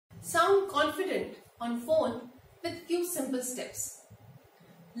Sound confident on phone with few simple steps.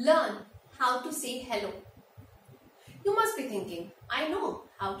 Learn how to say hello. You must be thinking, I know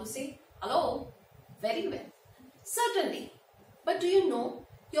how to say hello very well. Certainly. But do you know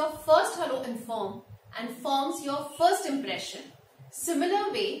your first hello forms your first impression.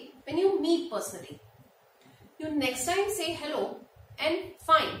 Similar way when you meet personally. You next time say hello and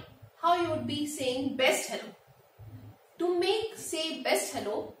find how you would be saying best hello. To make say best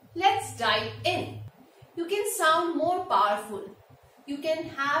hello, let's dive in. You can sound more powerful. You can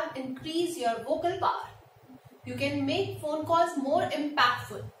have increase your vocal power. You can make phone calls more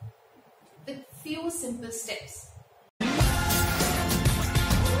impactful with few simple steps.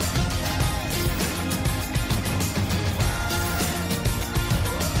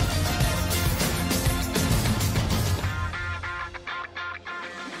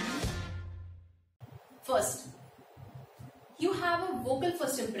 First, you have a vocal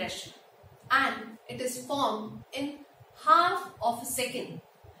first impression and it is formed in half of a second.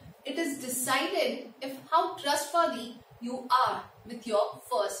 It is decided if how trustworthy you are with your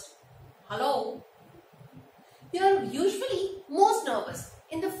first hello. You are usually most nervous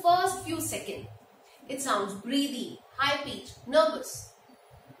in the first few seconds. It sounds breathy, high-pitched, nervous.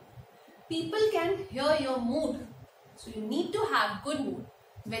 People can hear your mood, so you need to have good mood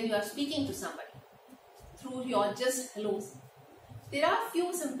when you are speaking to somebody through your just hellos. There are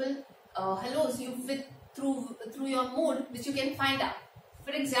few simple hellos you fit through your mood which you can find out.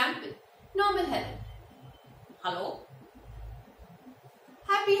 For example, normal hello, hello,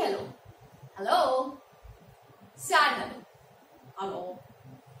 happy hello, hello, sad hello, hello,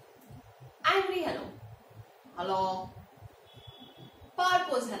 angry hello, hello, power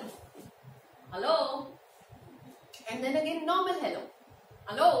pose hello, hello, and then again normal hello,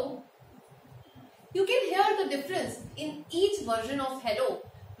 hello. You can hear the difference in each version of hello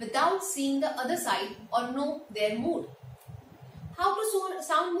without seeing the other side or know their mood. How to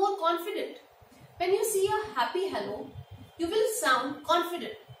sound more confident? When you see a happy hello, you will sound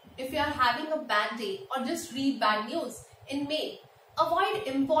confident. If you are having a bad day or just read bad news in mail, avoid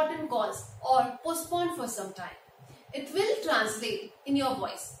important calls or postpone for some time. It will translate in your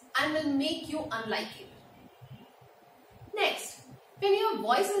voice and will make you unlikable. Next, when your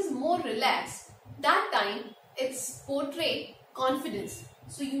voice is more relaxed, that time it's portray confidence.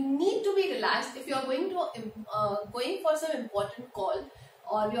 So you need to be relaxed if you are going for some important call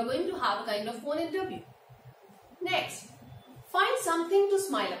or you are going to have a kind of phone interview. Next, find something to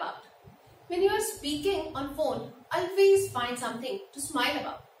smile about. When you are speaking on phone, always find something to smile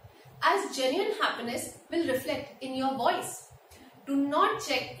about, as genuine happiness will reflect in your voice. Do not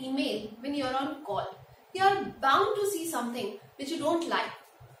check email when you are on call. You are bound to see something which you don't like.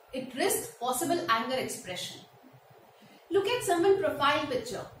 It risks possible anger expression. Look at someone's profile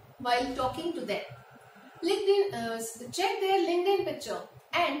picture while talking to them. Check their LinkedIn picture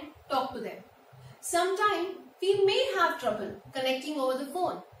and talk to them. Sometimes we may have trouble connecting over the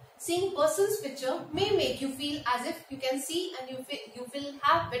phone. Seeing person's picture may make you feel as if you can see and you will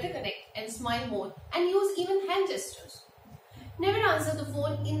have better connect and smile more and use even hand gestures. Never answer the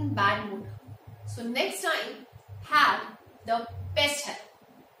phone in bad mood. So next time, have the best hello.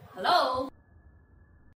 Hello.